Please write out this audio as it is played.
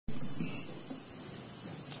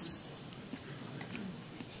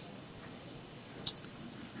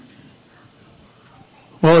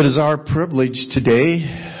Well, it is our privilege today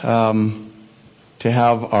to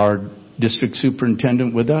have our district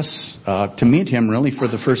superintendent with us, to meet him really for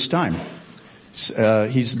the first time.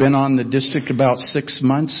 He's been on the district about 6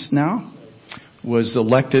 months now, was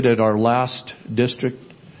elected at our last district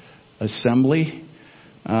assembly.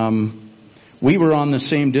 We were on the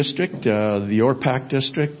same district, the Orpac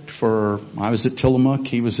district, I was at Tillamook,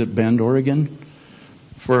 he was at Bend, Oregon.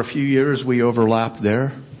 For a few years we overlapped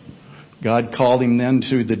there. God called him then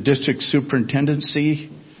to the district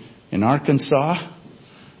superintendency in Arkansas,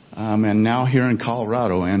 and now here in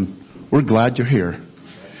Colorado, and we're glad you're here.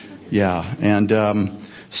 Yeah, and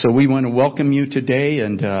so we want to welcome you today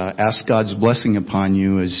and ask God's blessing upon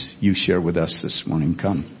you as you share with us this morning.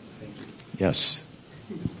 Come. Yes.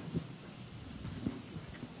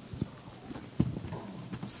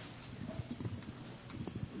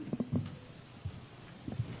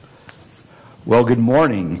 Well, good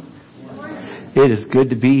morning. It is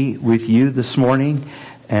good to be with you this morning,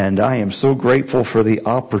 and I am so grateful for the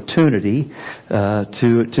opportunity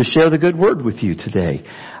to share the good word with you today.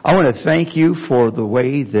 I want to thank you for the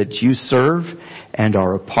way that you serve and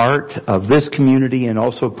are a part of this community and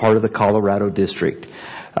also part of the Colorado District.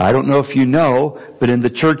 I don't know if you know, but in the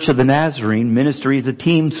Church of the Nazarene, ministry is a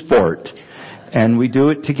team sport, and we do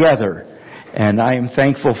it together. And I am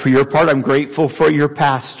thankful for your part. I'm grateful for your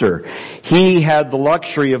pastor. He had the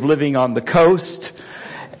luxury of living on the coast,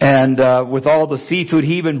 and with all the seafood,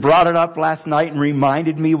 he even brought it up last night and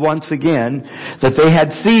reminded me once again that they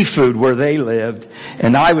had seafood where they lived,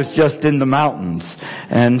 and I was just in the mountains.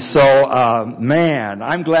 And so, man,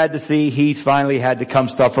 I'm glad to see he's finally had to come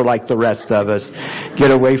suffer like the rest of us,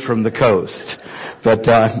 get away from the coast. But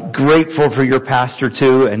grateful for your pastor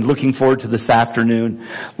too, and looking forward to this afternoon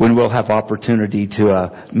when we'll have opportunity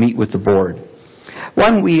to meet with the board.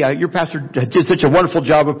 Why don't we, your pastor did such a wonderful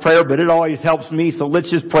job of prayer, but it always helps me, so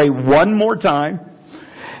let's just pray one more time,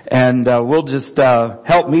 and we'll just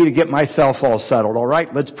help me to get myself all settled, all right?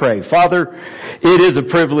 Let's pray. Father, it is a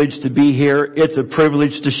privilege to be here. It's a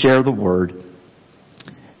privilege to share the word.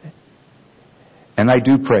 And I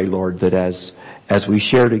do pray, Lord, that as we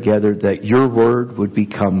share together, that your word would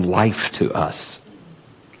become life to us.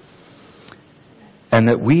 And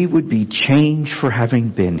that we would be changed for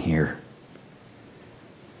having been here.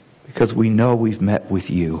 Because we know we've met with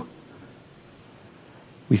you.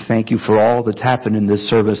 We thank you for all that's happened in this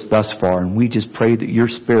service thus far. And we just pray that your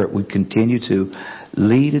Spirit would continue to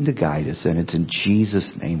lead and to guide us. And it's in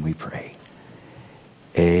Jesus' name we pray.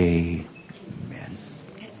 Amen.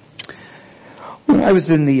 When I was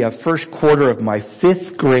in the first quarter of my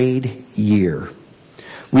 5th grade year,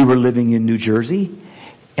 we were living in New Jersey,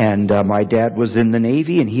 and my dad was in the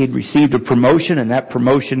Navy, and he had received a promotion, and that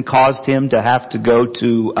promotion caused him to have to go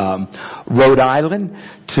to Rhode Island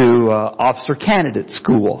to officer candidate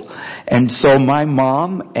school. And so my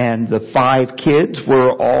mom and the 5 kids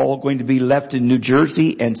were all going to be left in New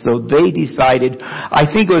Jersey, and so they decided, I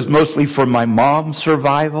think it was mostly for my mom's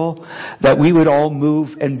survival, that we would all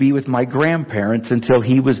move and be with my grandparents until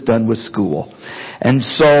he was done with school. And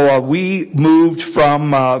so we moved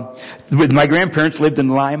from, with my grandparents lived in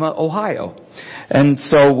Lima, Ohio. And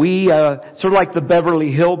so we, sort of like the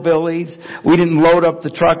Beverly Hillbillies, we didn't load up the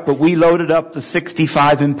truck, but we loaded up the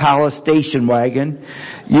 65 Impala station wagon.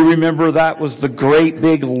 You remember that was the great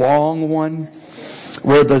big long one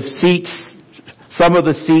where the seats, some of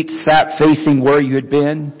the seats sat facing where you had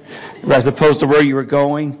been as opposed to where you were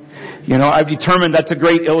going. You know, I've determined that's a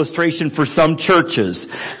great illustration for some churches,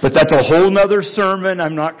 but that's a whole nother sermon.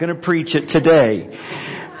 I'm not going to preach it today.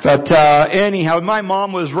 But anyhow, my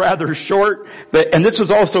mom was rather short, and this was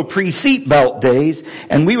also pre-seatbelt days,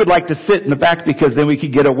 and we would like to sit in the back because then we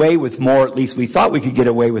could get away with more. At least we thought we could get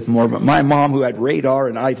away with more. But my mom, who had radar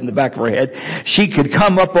and eyes in the back of her head, she could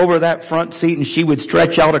come up over that front seat and she would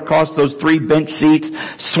stretch out across those 3 bench seats,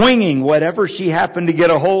 swinging whatever she happened to get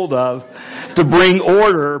a hold of to bring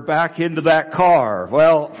order back into that car.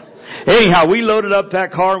 Well, anyhow, we loaded up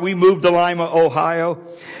that car and we moved to Lima, Ohio.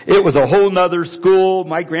 It was a whole nother school.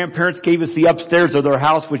 My grandparents gave us the upstairs of their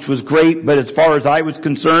house, which was great, but as far as I was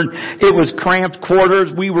concerned, it was cramped quarters.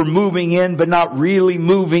 We were moving in, but not really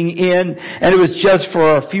moving in, and it was just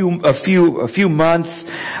for a few months.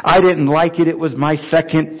 I didn't like it. It was my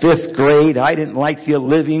 2nd, 5th grade. I didn't like the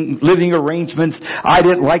living arrangements. I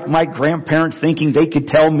didn't like my grandparents thinking they could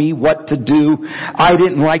tell me what to do. I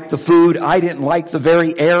didn't like the food. I didn't like the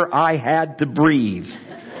very air I had to breathe.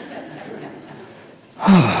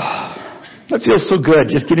 That feels so good,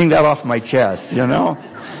 just getting that off my chest, you know.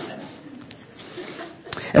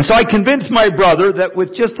 And so I convinced my brother that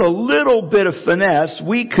with just a little bit of finesse,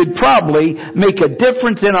 we could probably make a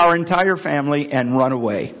difference in our entire family and run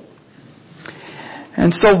away.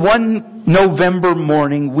 And so one November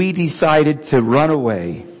morning, we decided to run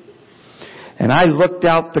away. And I looked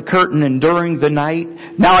out the curtain, and during the night,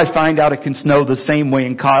 now I find out it can snow the same way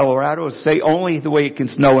in Colorado. Say only the way it can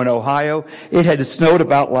snow in Ohio. It had snowed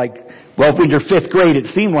about well, when you're 5th grade, it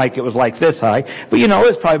seemed like it was like this high. But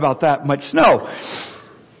it's probably about that much snow.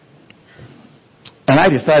 And I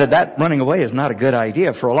decided that running away is not a good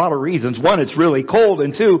idea for a lot of reasons. One, it's really cold.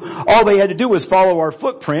 And two, all they had to do was follow our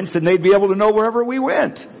footprints and they'd be able to know wherever we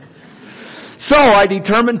went. So I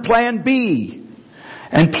determined plan B.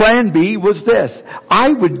 And plan B was this. I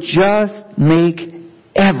would just make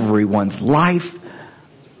everyone's life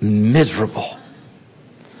miserable.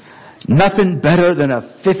 Nothing better than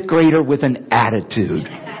a 5th grader with an attitude.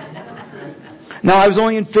 Now, I was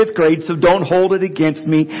only in 5th grade, so don't hold it against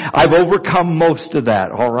me. I've overcome most of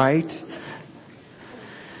that, all right?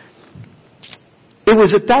 It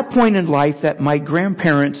was at that point in life that my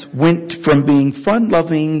grandparents went from being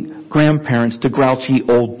fun-loving grandparents to grouchy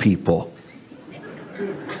old people.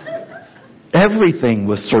 Everything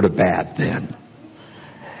was sort of bad then.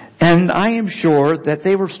 And I am sure that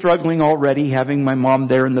they were struggling already, having my mom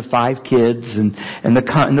there and the 5 kids and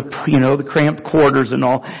the cramped quarters and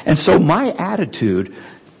all. And so my attitude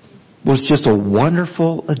was just a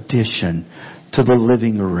wonderful addition to the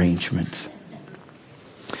living arrangement.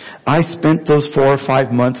 I spent those 4 or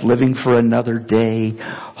 5 months living for another day,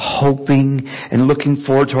 hoping and looking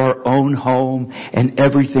forward to our own home, and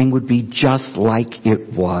everything would be just like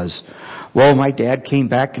it was. Well, my dad came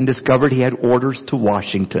back and discovered he had orders to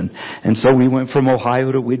Washington. And so we went from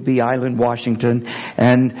Ohio to Whidbey Island, Washington.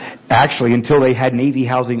 And actually, until they had Navy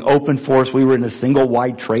housing open for us, we were in a single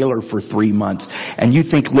wide trailer for 3 months. And you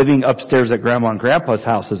think living upstairs at Grandma and Grandpa's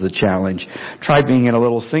house is a challenge. Try being in a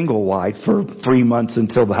little single wide for 3 months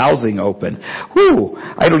until the housing opened. Whew!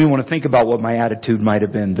 I don't even want to think about what my attitude might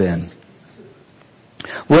have been then.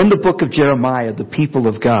 Well, in the book of Jeremiah, the people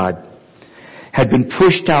of God had been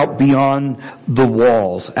pushed out beyond the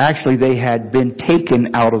walls. Actually, they had been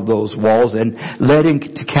taken out of those walls and led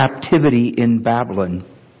into captivity in Babylon.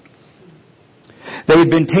 They had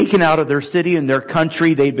been taken out of their city and their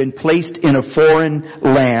country. They'd been placed in a foreign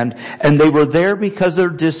land, and they were there because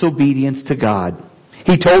of their disobedience to God.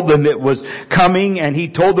 He told them it was coming, and He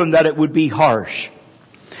told them that it would be harsh.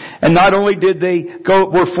 And not only did they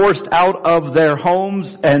were forced out of their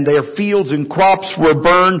homes and their fields and crops were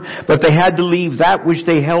burned, but they had to leave that which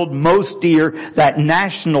they held most dear, that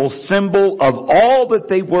national symbol of all that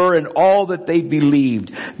they were and all that they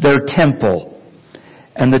believed, their temple.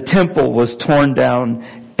 And the temple was torn down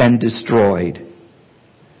and destroyed.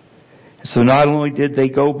 So not only did they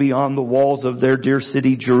go beyond the walls of their dear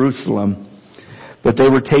city, Jerusalem, but they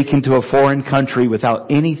were taken to a foreign country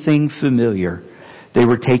without anything familiar. They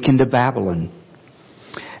were taken to Babylon.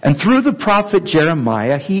 And through the prophet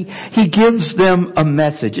Jeremiah, he gives them a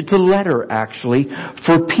message. It's a letter, actually,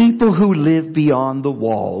 for people who live beyond the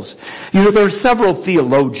walls. There are several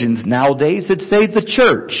theologians nowadays that say the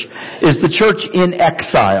church is the church in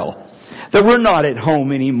exile. That we're not at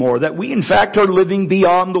home anymore. That we, in fact, are living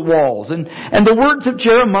beyond the walls. And the words of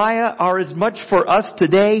Jeremiah are as much for us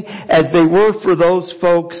today as they were for those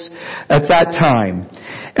folks at that time.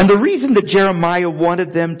 And the reason that Jeremiah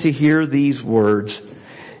wanted them to hear these words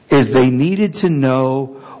is they needed to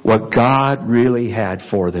know what God really had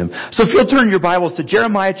for them. So if you'll turn your Bibles to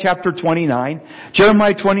Jeremiah chapter 29.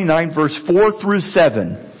 Jeremiah 29 verse 4 through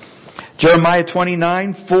 7. Jeremiah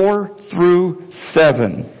 29, 4 through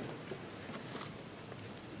 7.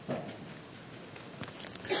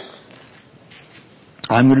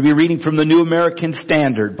 I'm going to be reading from the New American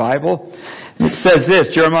Standard Bible. It says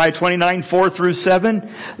this, Jeremiah 29, 4 through 7.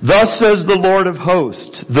 Thus says the Lord of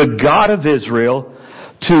hosts, the God of Israel,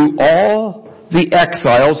 to all the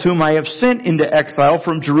exiles whom I have sent into exile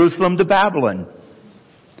from Jerusalem to Babylon.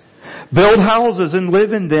 Build houses and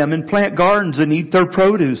live in them, and plant gardens and eat their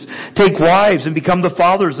produce. Take wives and become the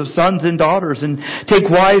fathers of sons and daughters, and take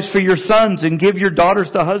wives for your sons and give your daughters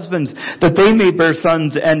to husbands, that they may bear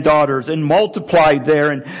sons and daughters, and multiply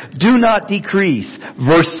there, and do not decrease.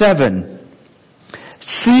 Verse 7.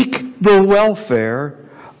 Seek the welfare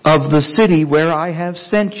of the city where I have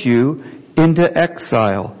sent you into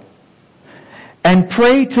exile, and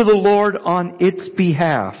pray to the Lord on its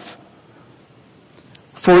behalf.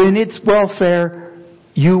 For in its welfare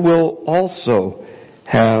you will also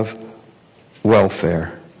have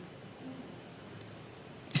welfare.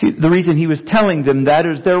 You See, the reason he was telling them that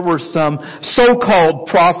is there were some so-called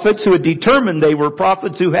prophets who had determined they were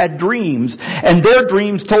prophets who had dreams. And their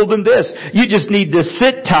dreams told them this: you just need to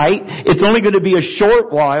sit tight. It's only going to be a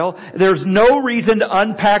short while. There's no reason to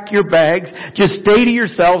unpack your bags. Just stay to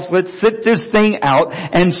yourselves. Let's sit this thing out.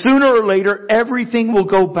 And sooner or later, everything will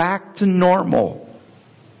go back to normal.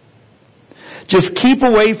 Just keep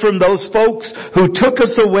away from those folks who took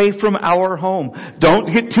us away from our home. Don't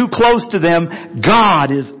get too close to them. God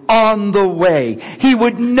is on the way. He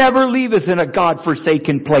would never leave us in a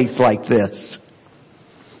God-forsaken place like this.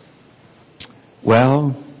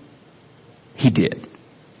 Well, He did.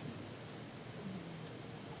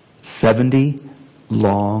 70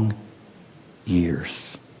 long years.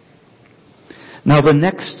 Now the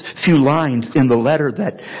next few lines in the letter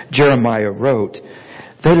that Jeremiah wrote,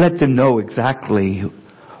 they let them know exactly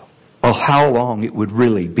how long it would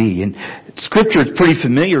really be. And Scripture is pretty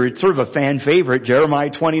familiar. It's sort of a fan favorite, Jeremiah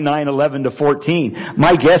 29:11-14.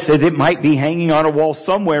 My guess is it might be hanging on a wall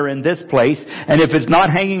somewhere in this place. And if it's not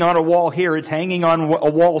hanging on a wall here, it's hanging on a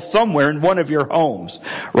wall somewhere in one of your homes.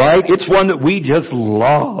 Right? It's one that we just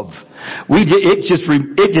love.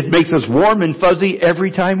 It just makes us warm and fuzzy every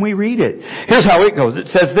time we read it. Here's how it goes. It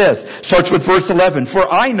says this. Starts with verse 11.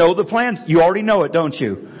 For I know the plans. You already know it, don't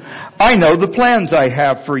you? I know the plans I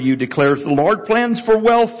have for you, declares the Lord, plans for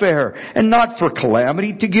welfare and not for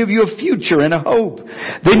calamity, to give you a future and a hope.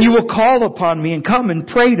 Then you will call upon me and come and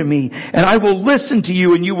pray to me, and I will listen to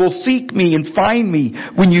you, and you will seek me and find me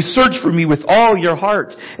when you search for me with all your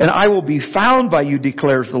heart. And I will be found by you,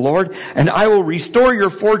 declares the Lord, and I will restore your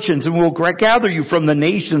fortunes and will gather you from the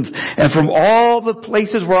nations and from all the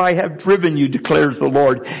places where I have driven you, declares the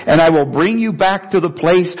Lord, and I will bring you back to the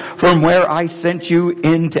place from where I sent you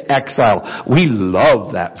into exile. We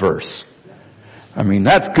love that verse. I mean,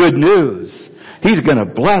 that's good news. He's going to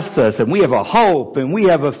bless us, and we have a hope, and we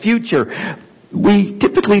have a future. We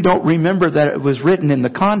typically don't remember that it was written in the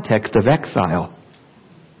context of exile.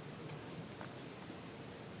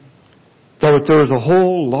 Though there was a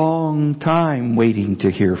whole long time waiting to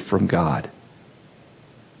hear from God.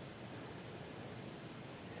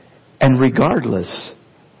 And regardless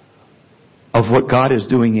of what God is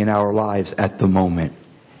doing in our lives at the moment,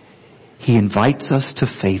 He invites us to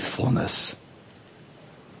faithfulness.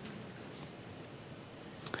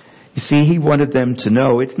 You see, He wanted them to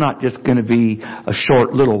know it's not just going to be a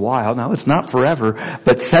short little while. Now, it's not forever,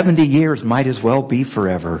 but 70 years might as well be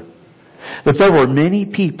forever. That there were many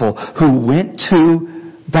people who went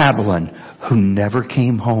to Babylon who never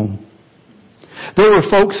came home. There were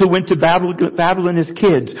folks who went to Babylon as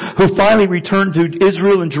kids who finally returned to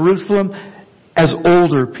Israel and Jerusalem as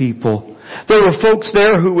older people. There were folks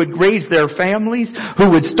there who would raise their families,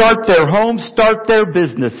 who would start their homes, start their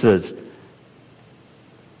businesses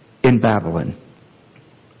in Babylon.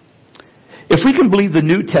 If we can believe the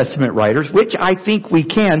New Testament writers, which I think we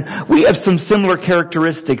can, we have some similar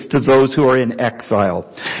characteristics to those who are in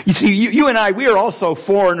exile. You see, you and I, we are also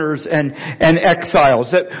foreigners and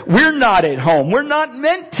exiles. That we're not at home. We're not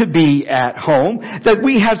meant to be at home. That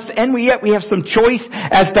we have, and yet we have some choice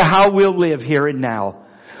as to how we'll live here and now.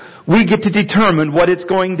 We get to determine what it's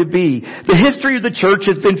going to be. The history of the church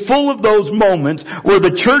has been full of those moments where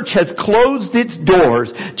the church has closed its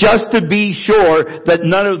doors just to be sure that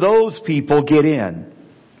none of those people get in.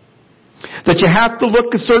 That you have to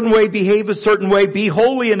look a certain way, behave a certain way, be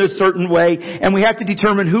holy in a certain way, and we have to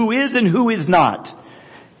determine who is and who is not.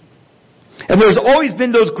 And there's always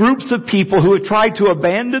been those groups of people who have tried to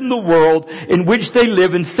abandon the world in which they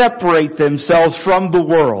live and separate themselves from the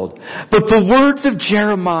world. But the words of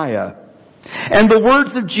Jeremiah and the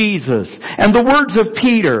words of Jesus and the words of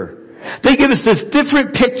Peter, they give us this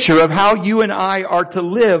different picture of how you and I are to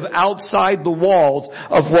live outside the walls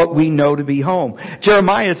of what we know to be home.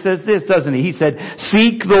 Jeremiah says this, doesn't he? He said,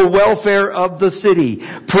 seek the welfare of the city.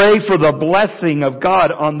 Pray for the blessing of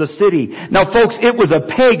God on the city. Now folks, it was a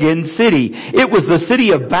pagan city. It was the city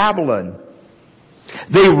of Babylon.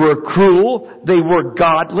 They were cruel. They were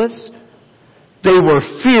godless. They were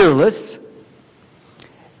fearless.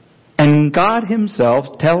 And God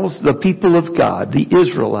Himself tells the people of God, the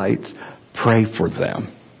Israelites, pray for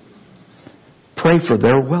them. Pray for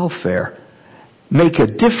their welfare. Make a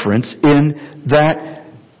difference in that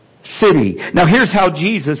city. Now here's how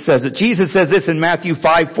Jesus says it. Jesus says this in Matthew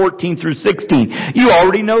 5:14-16. You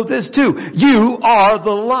already know this too. You are the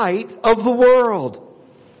light of the world.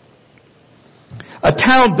 A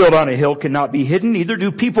town built on a hill cannot be hidden. Neither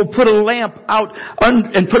do people put a lamp out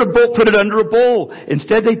and put it under a bowl.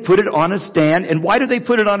 Instead, they put it on a stand. And why do they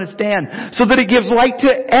put it on a stand? So that it gives light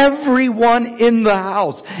to everyone in the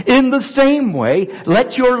house. In the same way,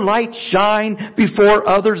 let your light shine before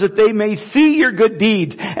others that they may see your good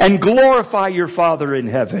deeds and glorify your Father in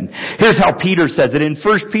heaven. Here's how Peter says it in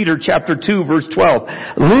 1 Peter chapter 2, verse 12.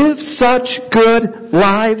 Live such good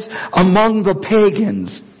lives among the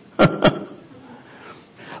pagans.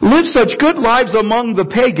 Live such good lives among the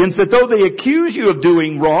pagans that though they accuse you of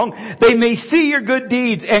doing wrong, they may see your good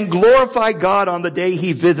deeds and glorify God on the day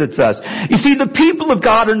He visits us. You see, the people of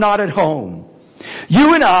God are not at home.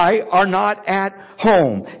 You and I are not at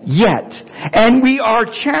home yet. And we are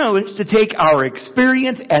challenged to take our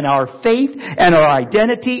experience and our faith and our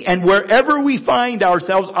identity and wherever we find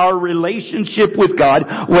ourselves, our relationship with God,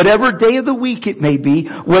 whatever day of the week it may be,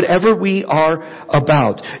 whatever we are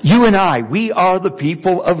about. You and I, we are the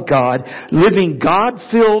people of God, living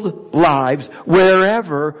God-filled lives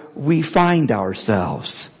wherever we find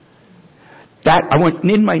ourselves. That, I want,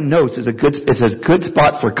 in my notes, is a good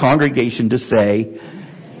spot for congregation to say,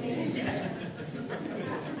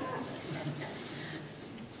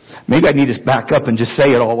 maybe I need to back up and just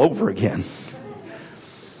say it all over again.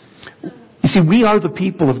 You see, we are the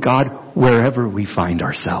people of God wherever we find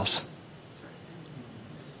ourselves.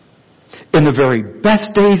 In the very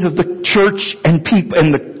best days of the church and people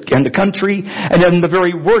and the country, and in the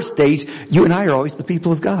very worst days, you and I are always the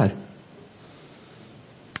people of God.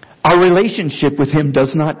 Our relationship with Him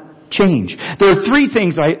does not change. There are three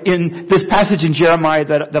things in this passage in Jeremiah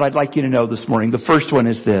that I'd like you to know this morning. The first one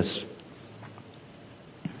is this.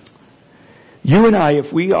 You and I,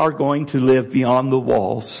 if we are going to live beyond the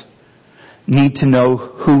walls, need to know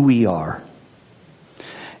who we are.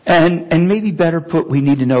 And maybe better put, we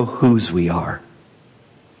need to know whose we are.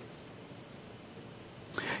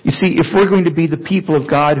 You see, if we're going to be the people of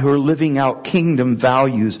God who are living out kingdom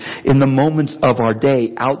values in the moments of our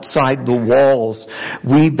day outside the walls,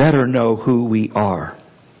 we better know who we are.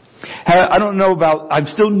 I don't know I'm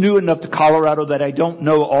still new enough to Colorado that I don't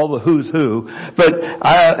know all the who's who, but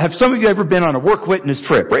have some of you ever been on a work witness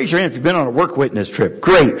trip? Raise your hand if you've been on a work witness trip.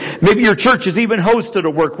 Great. Maybe your church has even hosted a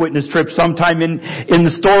work witness trip sometime in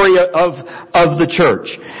the story of the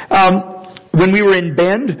church. When we were in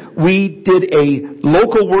Bend, we did a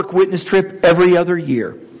local work witness trip every other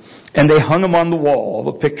year. And they hung them on the wall,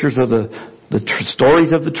 all the pictures of the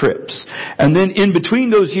stories of the trips. And then in between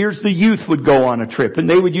those years, the youth would go on a trip. And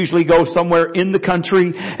they would usually go somewhere in the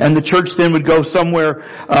country, and the church then would go somewhere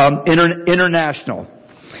international.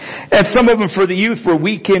 And some of them for the youth were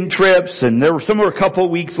weekend trips, and some were a couple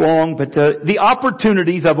of weeks long, but the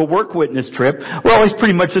opportunities of a work witness trip were always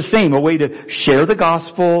pretty much the same. A way to share the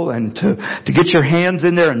gospel and to get your hands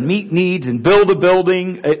in there and meet needs and build a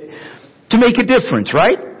building, to make a difference,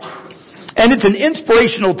 right? And it's an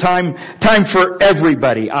inspirational time for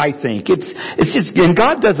everybody, I think. It's just, and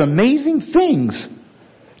God does amazing things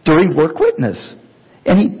during work witness.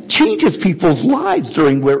 And He changes people's lives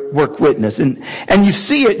during work witness. And you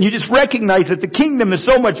see it and you just recognize that the kingdom is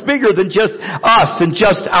so much bigger than just us and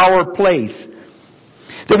just our place.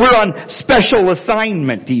 That we're on special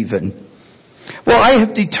assignment even. Well, I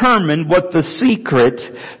have determined what the secret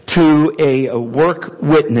to a work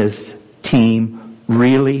witness team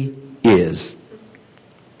really is.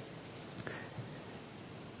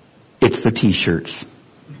 It's the t-shirts.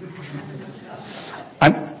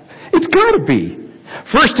 It's got to be.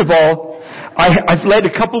 First of all, I've led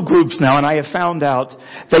a couple groups now, and I have found out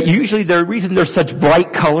that usually the reason they're such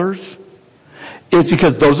bright colors is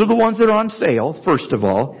because those are the ones that are on sale, first of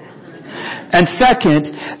all. And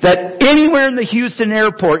second, that anywhere in the Houston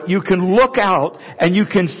airport you can look out and you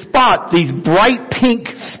can spot these bright pink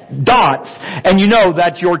dots, and you know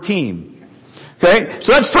that's your team. Okay?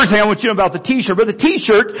 So that's the first thing I want you to know about the t-shirt. But the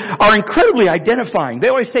t-shirts are incredibly identifying. They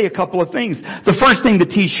always say a couple of things. The first thing the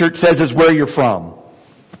t-shirt says is where you're from.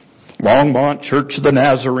 Longmont Church of the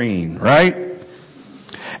Nazarene, right?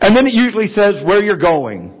 And then it usually says where you're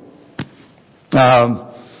going.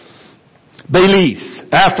 Belize,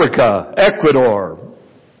 Africa, Ecuador,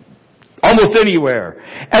 almost anywhere.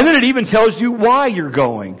 And then it even tells you why you're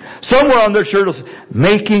going. Somewhere on their shirt it says,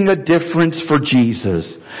 making a difference for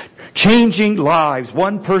Jesus. Changing lives,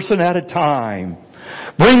 one person at a time.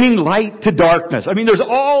 Bringing light to darkness. I mean, there's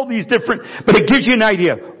all these different, but it gives you an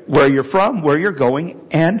idea where you're from, where you're going,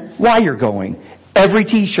 and why you're going. Every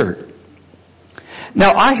t-shirt.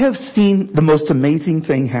 Now, I have seen the most amazing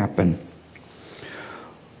thing happen.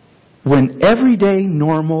 When everyday,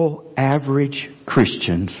 normal, average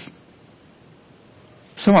Christians,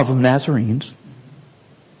 some of them Nazarenes,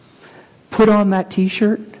 put put on that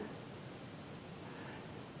t-shirt,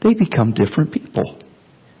 they become different people.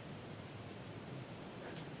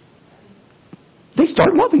 They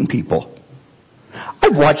start loving people.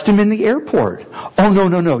 I've watched them in the airport. Oh,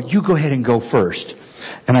 no, you go ahead and go first.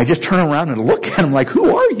 And I just turn around and look at them like, who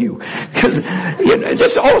are you? Because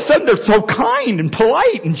just all of a sudden they're so kind and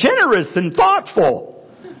polite and generous and thoughtful.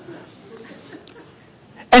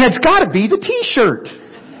 And it's got to be the t-shirt.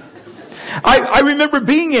 I remember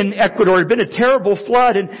being in Ecuador. It had been a terrible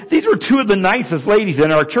flood, and these were two of the nicest ladies in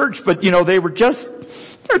our church, but they're just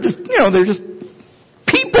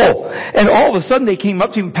people. And all of a sudden they came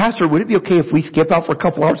up to me, Pastor, would it be okay if we skip out for a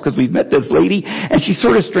couple hours because we've met this lady and she's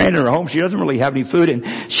sort of stranded in her home. She doesn't really have any food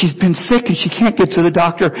and she's been sick and she can't get to the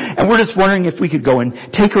doctor, and we're just wondering if we could go and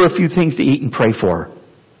take her a few things to eat and pray for her.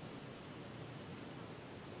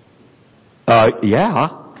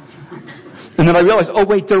 Yeah. And then I realized, oh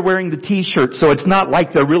wait, they're wearing the t-shirt, so it's not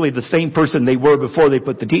like they're really the same person they were before they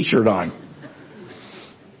put the t-shirt on.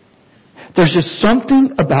 There's just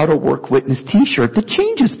something about a Work Witness t-shirt that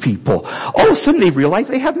changes people. All of a sudden they realize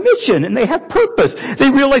they have mission and they have purpose.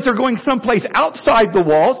 They realize they're going someplace outside the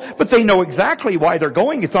walls, but they know exactly why they're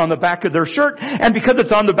going. It's on the back of their shirt. And because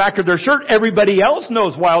it's on the back of their shirt, everybody else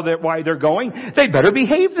knows why they're going. They better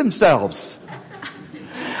behave themselves.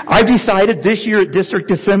 I've decided this year at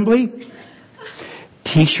District Assembly,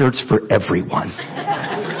 t-shirts for everyone.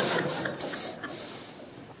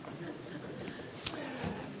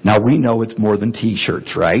 Now, we know it's more than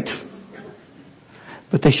t-shirts, right?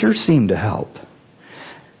 But they sure seem to help.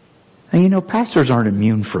 And pastors aren't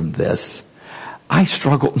immune from this. I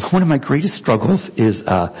struggle. One of my greatest struggles is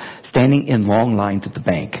standing in long lines at the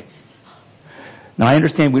bank. Now, I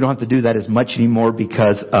understand we don't have to do that as much anymore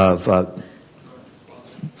because of...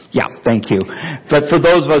 Yeah, thank you. But for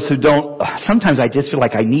those of us who don't, sometimes I just feel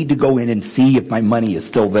like I need to go in and see if my money is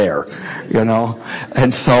still there,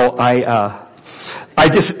 And so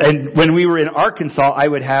and when we were in Arkansas,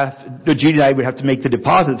 Judy and I would have to make the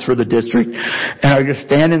deposits for the district, and I would just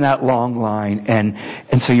stand in that long line, and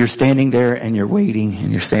so you're standing there and you're waiting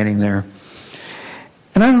and you're standing there.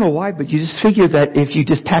 And I don't know why, but you just figure that if you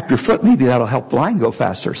just tap your foot, maybe that'll help the line go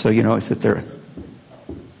faster. So, I sit there.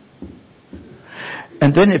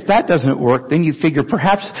 And then if that doesn't work, then you figure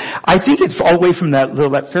perhaps, I think it's all the way from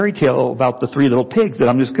that fairy tale about the three little pigs that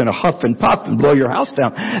I'm just going to huff and puff and blow your house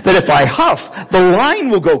down. That if I huff, the line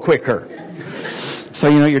will go quicker. So,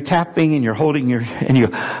 you're tapping and you're holding the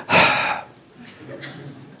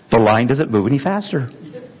line doesn't move any faster.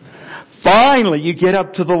 Finally, you get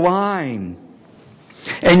up to the line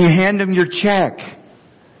and you hand them your check.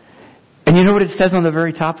 And you know what it says on the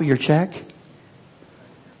very top of your check?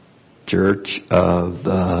 Church of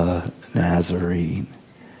the Nazarene.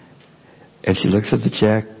 And she looks at the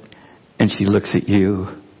check and she looks at you.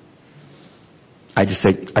 I just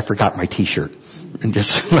say, I forgot my t-shirt. And just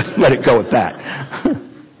let it go at that.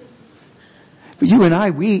 But you and I,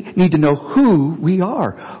 we need to know who we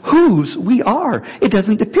are. Whose we are. It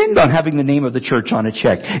doesn't depend on having the name of the church on a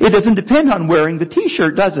check. It doesn't depend on wearing the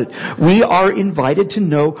t-shirt, does it? We are invited to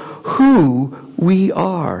know who we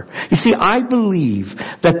are. You see, I believe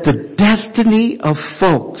that the destiny of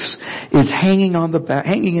folks is hanging in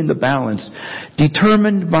the balance,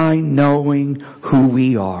 determined by knowing who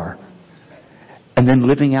we are, and then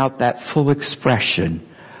living out that full expression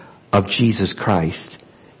of Jesus Christ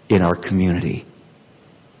in our community.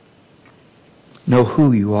 Know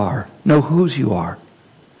who you are. Know whose you are.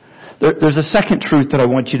 There's a second truth that I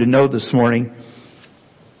want you to know this morning.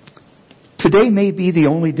 Today may be the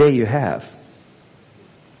only day you have.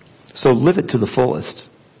 So live it to the fullest.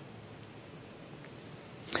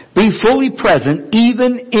 Be fully present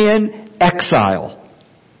even in exile.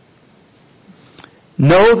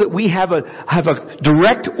 Know that we have a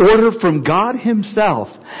direct order from God Himself,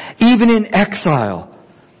 even in exile,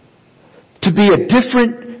 to be a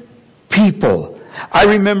different people. I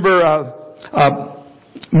remember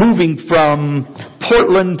moving from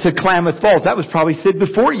Portland to Klamath Falls. That was probably Sid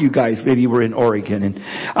before you guys maybe were in Oregon. And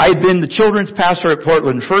I had been the children's pastor at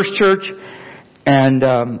Portland First Church, and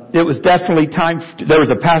it was definitely time. There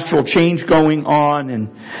was a pastoral change going on,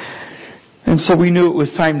 and so we knew it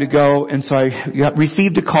was time to go. And so I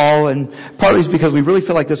received a call, and partly it's because we really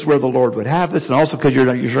feel like this is where the Lord would have us, and also because you're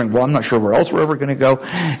saying, well, I'm not sure where else we're ever going to go.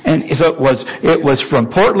 And so it was from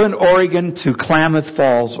Portland, Oregon to Klamath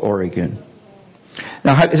Falls, Oregon.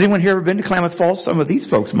 Now, has anyone here ever been to Klamath Falls? Some of these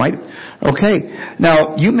folks might. Okay.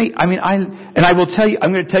 Now, I will tell you,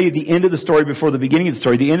 I'm going to tell you the end of the story before the beginning of the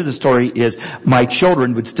story. The end of the story is my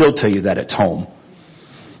children would still tell you that it's home.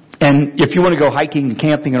 And if you want to go hiking and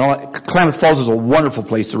camping and all that, Klamath Falls is a wonderful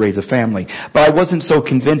place to raise a family. But I wasn't so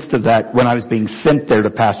convinced of that when I was being sent there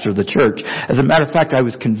to pastor the church. As a matter of fact, I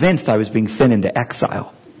was convinced I was being sent into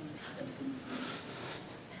exile.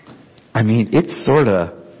 I mean, it's sort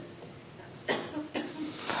of,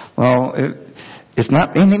 well, it's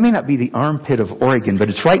not, and it may not be the armpit of Oregon, but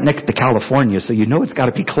it's right next to California, so you know it's got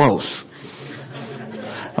to be close.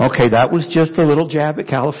 Okay, that was just a little jab at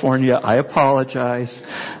California. I apologize.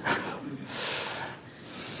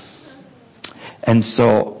 And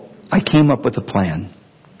so I came up with a plan.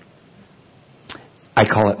 I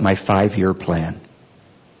call it my 5-year plan.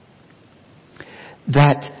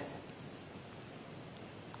 That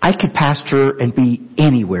I could pastor and be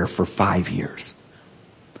anywhere for 5 years.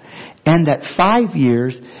 And that 5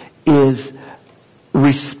 years is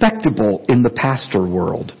respectable in the pastor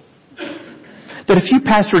world. That if you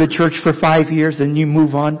pastored a church for 5 years and you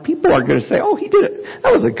move on, people are going to say, oh, he did it.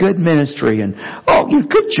 That was a good ministry, and oh,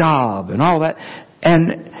 good job, and all that.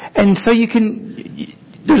 And so you can,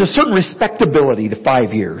 there's a certain respectability to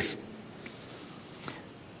 5 years.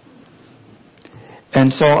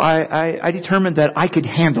 And so I determined that I could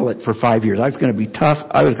handle it for 5 years. I was going to be tough.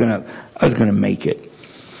 I was going to make it.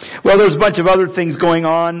 Well, there was a bunch of other things going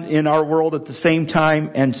on in our world at the same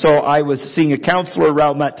time, and so I was seeing a counselor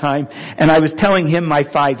around that time, and I was telling him my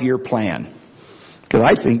 5-year plan. Because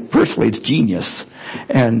I think, personally, it's genius.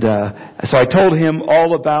 And so I told him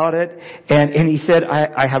all about it, and he said,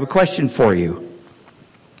 I have a question for you.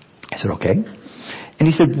 I said, okay. And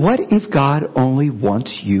he said, what if God only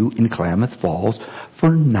wants you in Klamath Falls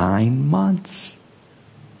for 9 months?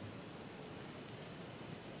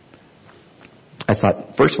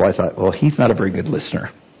 First of all, well, he's not a very good listener.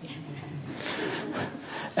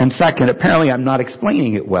 And second, apparently I'm not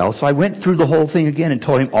explaining it well. So I went through the whole thing again and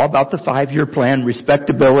told him all about the 5-year plan,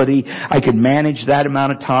 respectability. I could manage that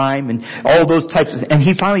amount of time and all those types of things. And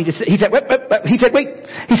he finally he said, wait.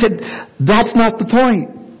 He said, that's not the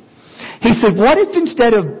point. He said, what if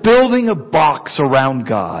instead of building a box around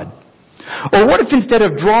God, or what if instead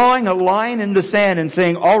of drawing a line in the sand and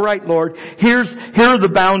saying, all right, Lord, here are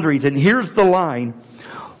the boundaries and here's the line.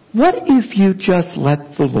 What if you just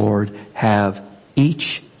let the Lord have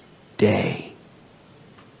each day?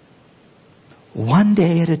 One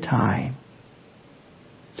day at a time.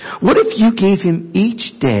 What if you gave Him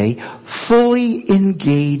each day fully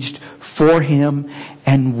engaged for Him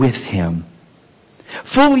and with Him?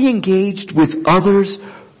 Fully engaged with others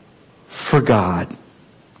for God.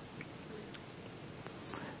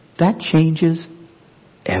 That changes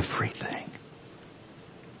everything.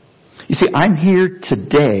 You see, I'm here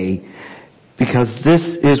today because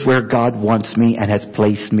this is where God wants me and has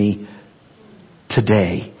placed me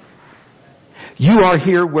today. You are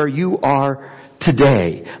here where you are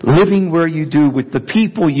today, living where you do, with the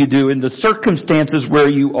people you do, in the circumstances where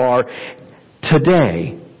you are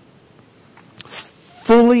today.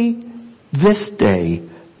 Fully this day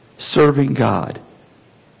serving God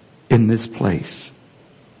in this place.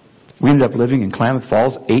 We ended up living in Klamath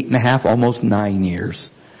Falls 8.5, almost 9 years.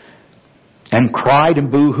 And cried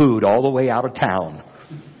and boo-hooed all the way out of town.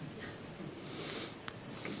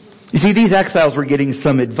 You see, these exiles were getting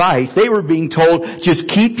some advice. They were being told, just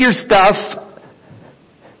keep your stuff.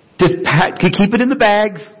 Just keep it in the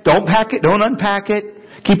bags. Don't pack it. Don't unpack it.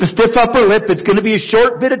 Keep a stiff upper lip. It's going to be a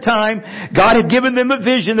short bit of time. God had given them a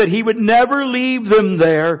vision that He would never leave them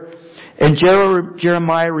there. And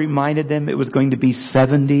Jeremiah reminded them it was going to be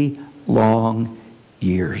 70 long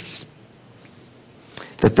years.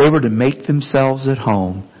 That they were to make themselves at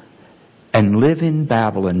home and live in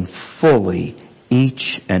Babylon fully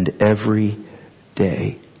each and every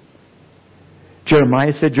day.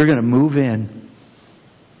 Jeremiah said, you're going to move in.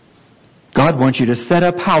 God wants you to set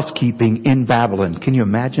up housekeeping in Babylon. Can you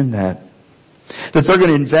imagine that? That they're going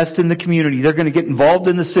to invest in the community. They're going to get involved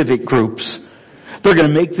in the civic groups. They're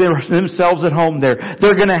going to make themselves at home there.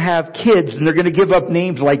 They're going to have kids, and they're going to give up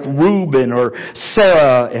names like Reuben or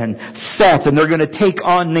Sarah and Seth, and they're going to take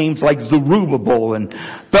on names like Zerubbabel and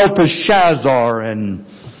Belteshazzar and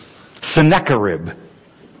Sennacherib.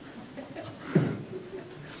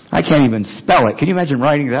 I can't even spell it. Can you imagine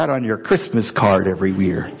writing that on your Christmas card every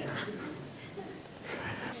year?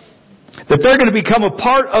 That they're going to become a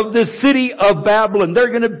part of the city of Babylon.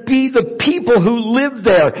 They're going to be the people who live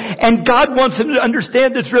there. And God wants them to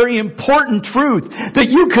understand this very important truth. That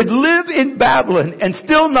you could live in Babylon and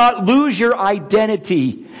still not lose your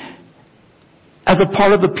identity as a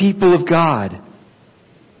part of the people of God.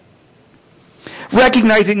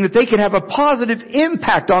 recognizing that they can have a positive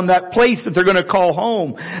impact on that place that they're going to call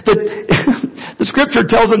home. That the Scripture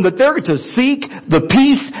tells them that they're to seek the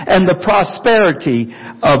peace and the prosperity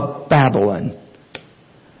of Babylon.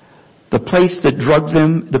 The place that drugged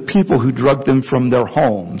them, the people who drugged them from their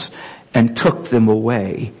homes and took them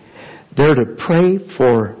away. They're to pray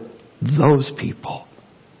for those people.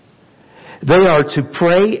 They are to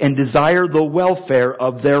pray and desire the welfare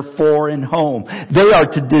of their foreign home. They are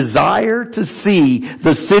to desire to see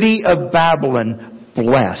the city of Babylon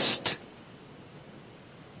blessed.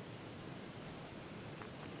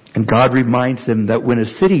 And God reminds them that when a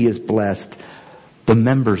city is blessed, the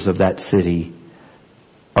members of that city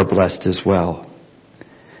are blessed as well.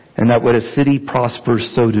 And that when a city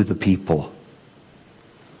prospers, so do the people.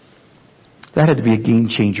 That had to be a game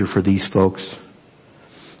changer for these folks.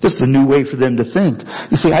 This is a new way for them to think.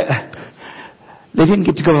 You see, they didn't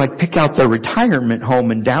get to go pick out their retirement home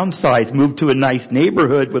and downsize, move to a nice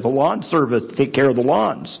neighborhood with a lawn service to take care of the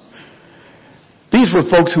lawns. These were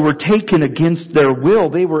folks who were taken against their will.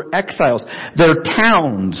 They were exiles. Their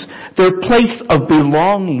towns, their place of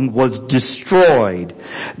belonging was destroyed.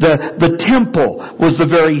 The temple was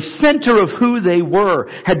the very center of who they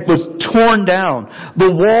were, was torn down.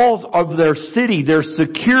 The walls of their city, their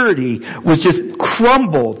security was just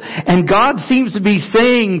crumbled. And God seems to be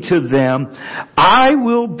saying to them, I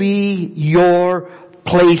will be your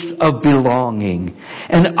place of belonging,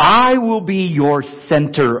 and I will be your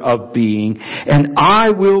center of being, and I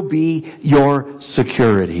will be your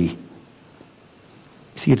security.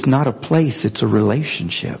 See, it's not a place, it's a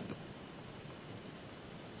relationship.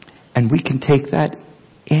 And we can take that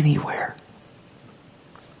anywhere.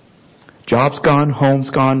 Job's gone, home's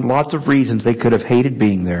gone, lots of reasons they could have hated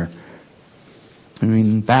being there. I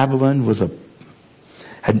mean, Babylon was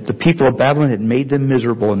the people of Babylon had made them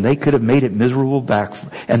miserable, and they could have made it miserable back.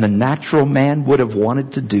 And the natural man would have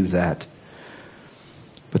wanted to do that.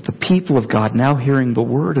 But the people of God, now hearing the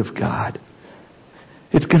word of God,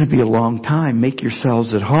 it's going to be a long time. Make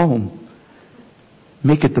yourselves at home.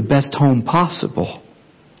 Make it the best home possible.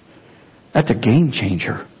 That's a game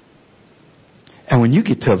changer. And when you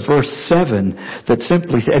get to verse 7, that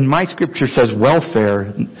simply says, and my scripture says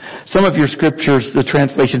welfare. Some of your scriptures, the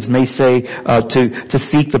translations may say to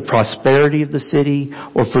seek the prosperity of the city,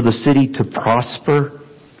 or for the city to prosper.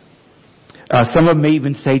 Some of them may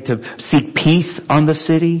even say to seek peace on the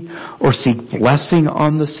city, or seek blessing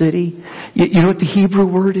on the city. You know what the Hebrew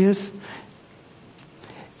word is?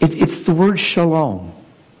 It's the word shalom.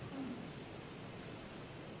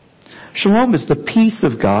 Shalom is the peace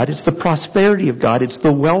of God. It's the prosperity of God. It's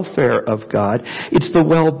the welfare of God. It's the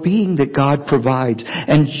well-being that God provides.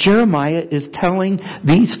 And Jeremiah is telling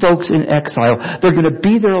these folks in exile, they're going to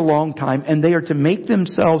be there a long time, and they are to make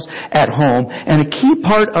themselves at home. And a key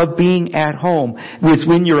part of being at home is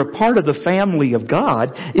when you're a part of the family of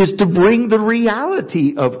God, is to bring the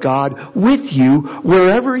reality of God with you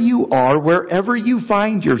wherever you are, wherever you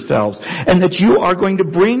find yourselves. And that you are going to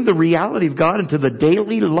bring the reality of God into the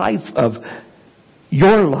daily life of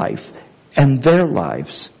your life and their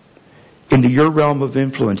lives, into your realm of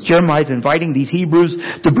influence. Jeremiah is inviting these Hebrews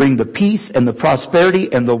to bring the peace and the prosperity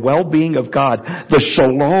and the well-being of God, the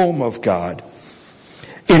shalom of God,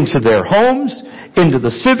 into their homes, into the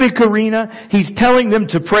civic arena. He's telling them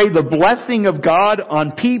to pray the blessing of God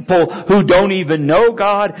on people who don't even know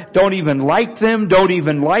God, don't even like them, don't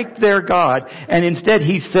even like their God. And instead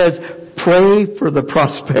he says, pray for the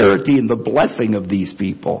prosperity and the blessing of these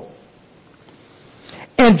people.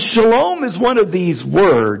 And shalom is one of these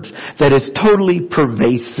words that is totally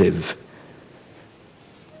pervasive.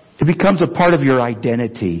 It becomes a part of your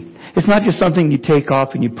identity. It's not just something you take off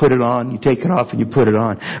and you put it on, you take it off and you put it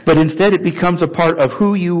on. But instead it becomes a part of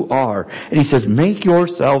who you are. And he says, make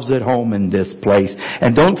yourselves at home in this place.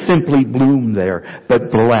 And don't simply bloom there,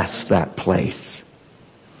 but bless that place.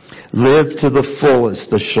 Live to the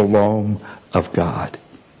fullest the shalom of God.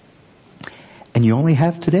 And you only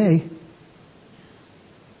have today.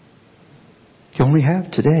 You only have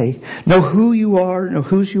today. Know who you are, know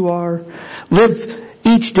whose you are. Live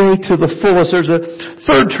each day to the fullest. There's a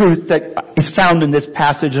third truth that is found in this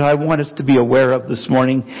passage that I want us to be aware of this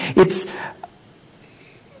morning. It's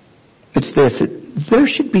this. There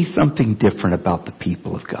should be something different about the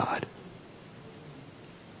people of God.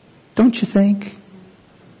 Don't you think?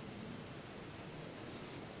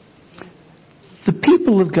 The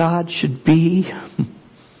people of God should be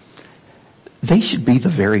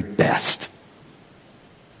the very best.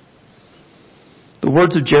 The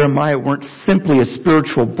words of Jeremiah weren't simply a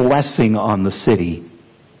spiritual blessing on the city.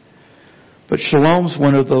 But shalom's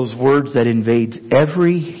one of those words that invades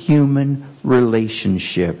every human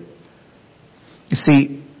relationship. You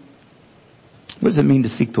see, what does it mean to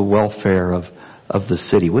seek the welfare of the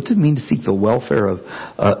city? What does it mean to seek the welfare of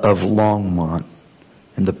Longmont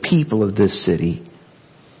and the people of this city?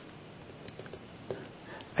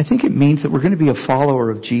 I think it means that we're going to be a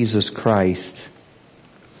follower of Jesus Christ.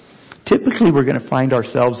 Typically, we're going to find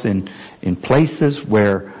ourselves in places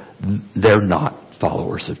where they're not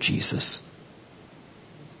followers of Jesus.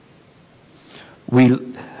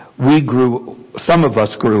 Some of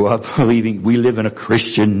us grew up believing we live in a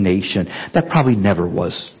Christian nation. That probably never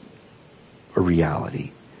was a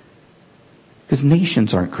reality. Because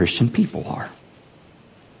nations aren't Christian, people are.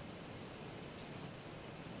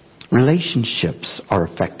 Relationships are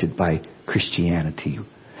affected by Christianity,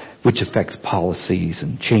 which affects policies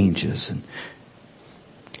and changes. And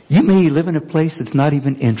you may live in a place that's not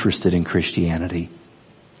even interested in Christianity.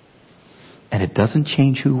 And it doesn't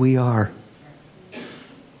change who we are.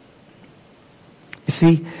 You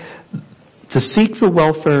see, to seek the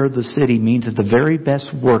welfare of the city means that the very best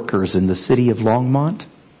workers in the city of Longmont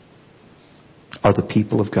are the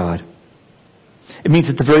people of God. It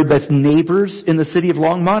means that the very best neighbors in the city of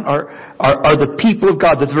Longmont are the people of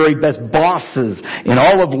God. The very best bosses in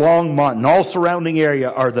all of Longmont and all surrounding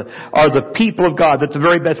area are the people of God. That the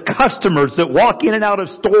very best customers that walk in and out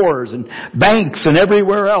of stores and banks and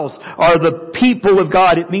everywhere else are the people of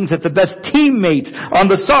God. It means that the best teammates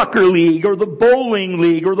on the soccer league or the bowling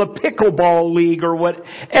league or the pickleball league or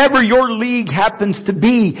whatever your league happens to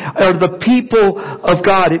be are the people of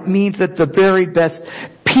God. It means that the very best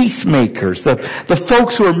peacemakers, the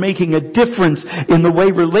folks who are making a difference in the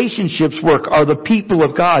way relationships work are the people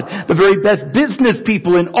of God. The very best business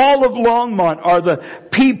people in all of Longmont are the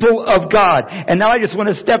people of God. And now I just want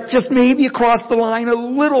to step just maybe across the line a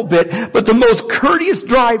little bit, but the most courteous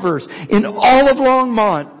drivers in all of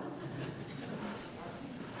Longmont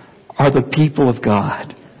are the people of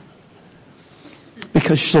God.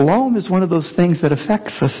 Because shalom is one of those things that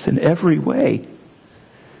affects us in every way.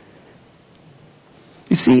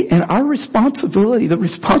 You see, and our responsibility, the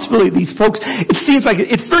responsibility of these folks, it seems like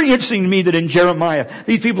it's very interesting to me that in Jeremiah,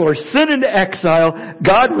 these people are sent into exile.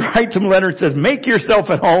 God writes them a letter and says, make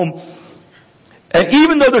yourself at home. And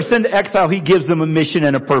even though they're sent to exile, He gives them a mission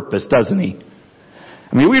and a purpose, doesn't He?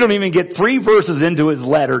 I mean, we don't even get 3 verses into His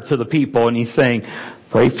letter to the people, and He's saying,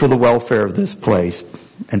 pray for the welfare of this place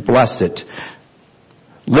and bless it.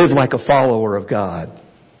 Live like a follower of God.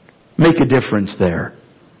 Make a difference there.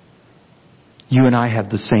 You and I have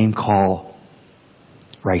the same call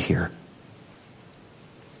right here.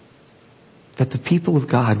 That the people of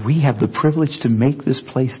God, we have the privilege to make this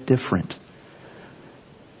place different.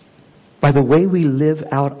 By the way we live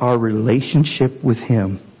out our relationship with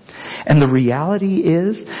Him. And the reality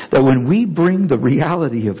is that when we bring the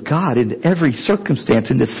reality of God into every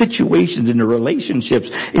circumstance, into situations, into relationships,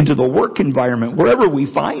 into the work environment, wherever we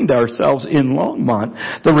find ourselves in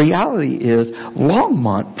Longmont, the reality is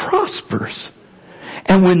Longmont prospers.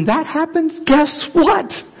 And when that happens, guess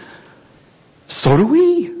what? So do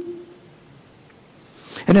we.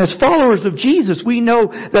 And as followers of Jesus, we know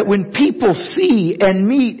that when people see and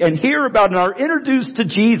meet and hear about and are introduced to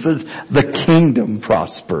Jesus, the kingdom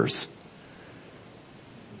prospers.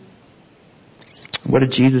 What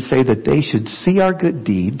did Jesus say? That they should see our good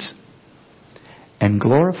deeds and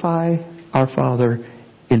glorify our Father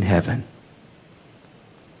in heaven.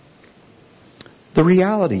 The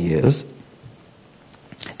reality is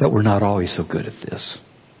that we're not always so good at this.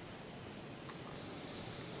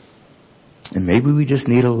 And maybe we just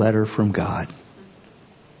need a letter from God.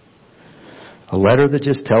 A letter that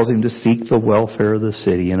just tells Him to seek the welfare of the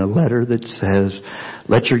city. And a letter that says,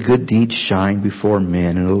 let your good deeds shine before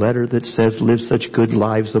men. And a letter that says, live such good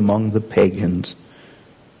lives among the pagans.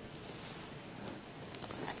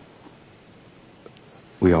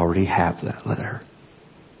 We already have that letter.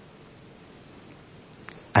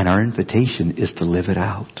 And our invitation is to live it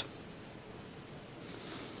out.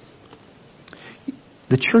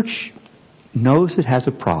 The church knows it has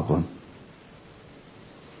a problem,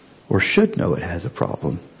 or should know it has a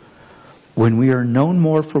problem, when we are known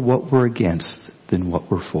more for what we're against than what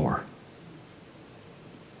we're for.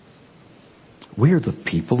 We're the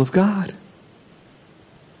people of God.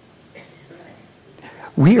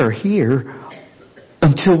 We are here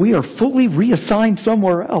until we are fully reassigned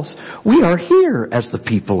somewhere else. We are here as the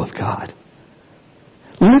people of God.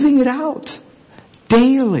 Living it out.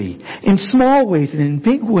 Daily. In small ways and in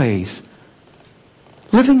big ways.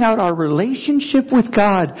 Living out our relationship with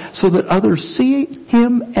God so that others see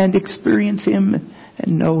Him and experience Him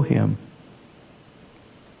and know Him.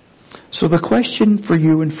 So the question for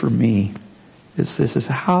you and for me is this: is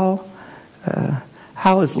how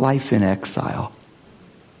is life in exile?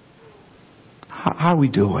 How are we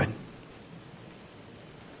doing?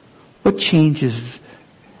 What changes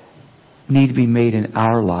need to be made in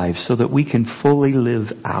our lives so that we can fully live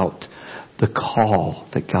out the call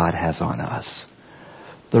that God has on us,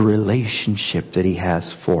 the relationship that He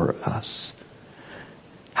has for us?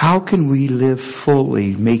 How can we live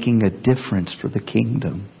fully, making a difference for the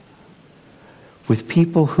kingdom with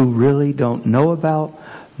people who really don't know about,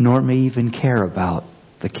 nor may even care about,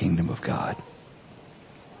 the kingdom of God?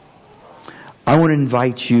 I want to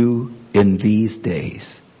invite you in these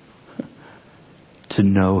days to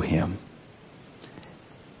know Him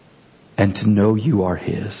and to know you are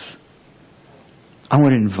His. I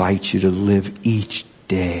want to invite you to live each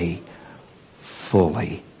day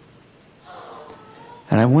fully.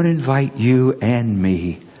 And I want to invite you and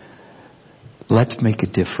me, let's make a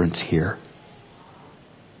difference here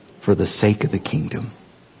for the sake of the kingdom.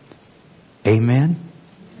 Amen?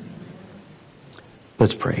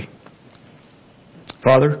 Let's pray.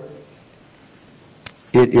 Father,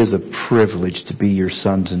 it is a privilege to be your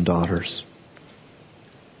sons and daughters.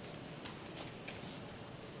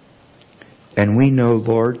 And we know,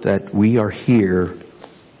 Lord, that we are here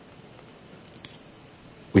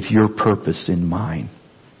with your purpose in mind.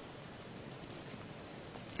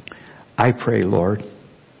 I pray, Lord,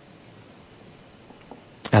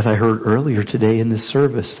 as I heard earlier today in this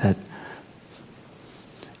service, that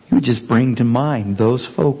you would just bring to mind those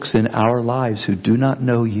folks in our lives who do not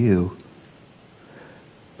know you,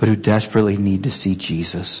 but who desperately need to see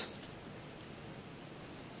Jesus.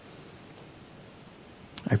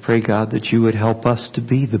 I pray, God, that you would help us to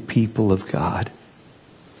be the people of God.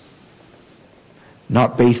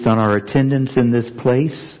 Not based on our attendance in this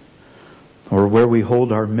place, or where we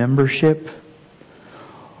hold our membership,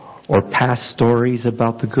 or past stories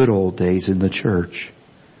about the good old days in the church,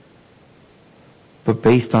 but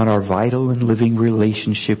based on our vital and living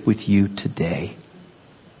relationship with you today.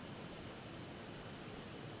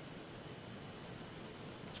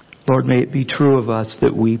 Lord, may it be true of us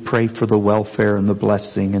that we pray for the welfare and the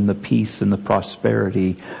blessing and the peace and the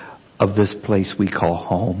prosperity of this place we call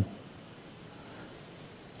home.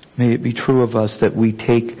 May it be true of us that we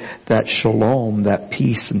take that shalom, that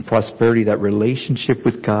peace and prosperity, that relationship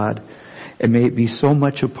with God, and may it be so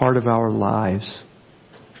much a part of our lives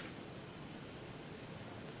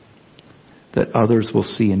that others will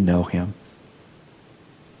see and know Him.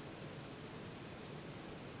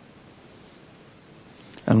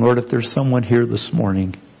 And Lord, if there's someone here this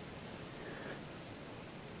morning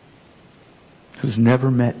who's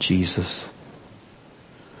never met Jesus,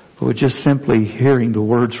 who would just simply hearing the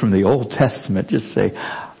words from the Old Testament just say,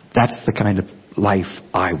 that's the kind of life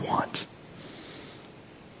I want.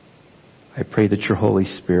 I pray that your Holy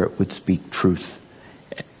Spirit would speak truth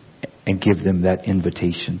and give them that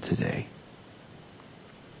invitation today.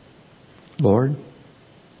 Lord,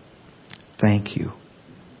 thank you.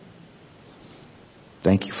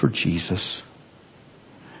 Thank you for Jesus.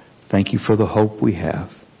 Thank you for the hope we have.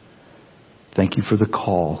 Thank you for the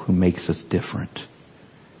call who makes us different.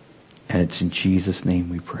 And it's in Jesus' name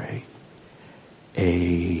we pray.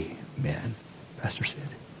 Amen. Pastor Sid.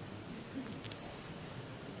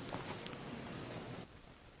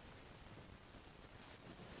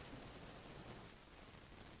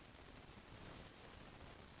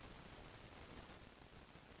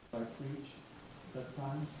 I preach at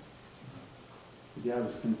times. Yeah, I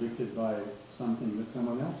was convicted by something that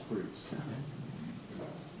someone else preached.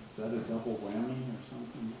 Is that a double whammy or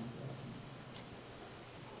something like that?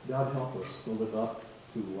 God help us to live up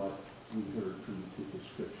to what we heard from the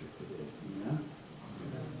Scripture today. Amen?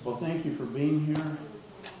 Well, thank you for being here.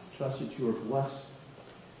 Trust that you are blessed.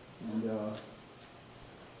 And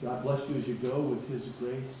God bless you as you go with His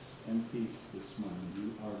grace and peace this morning.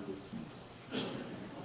 You are dismissed.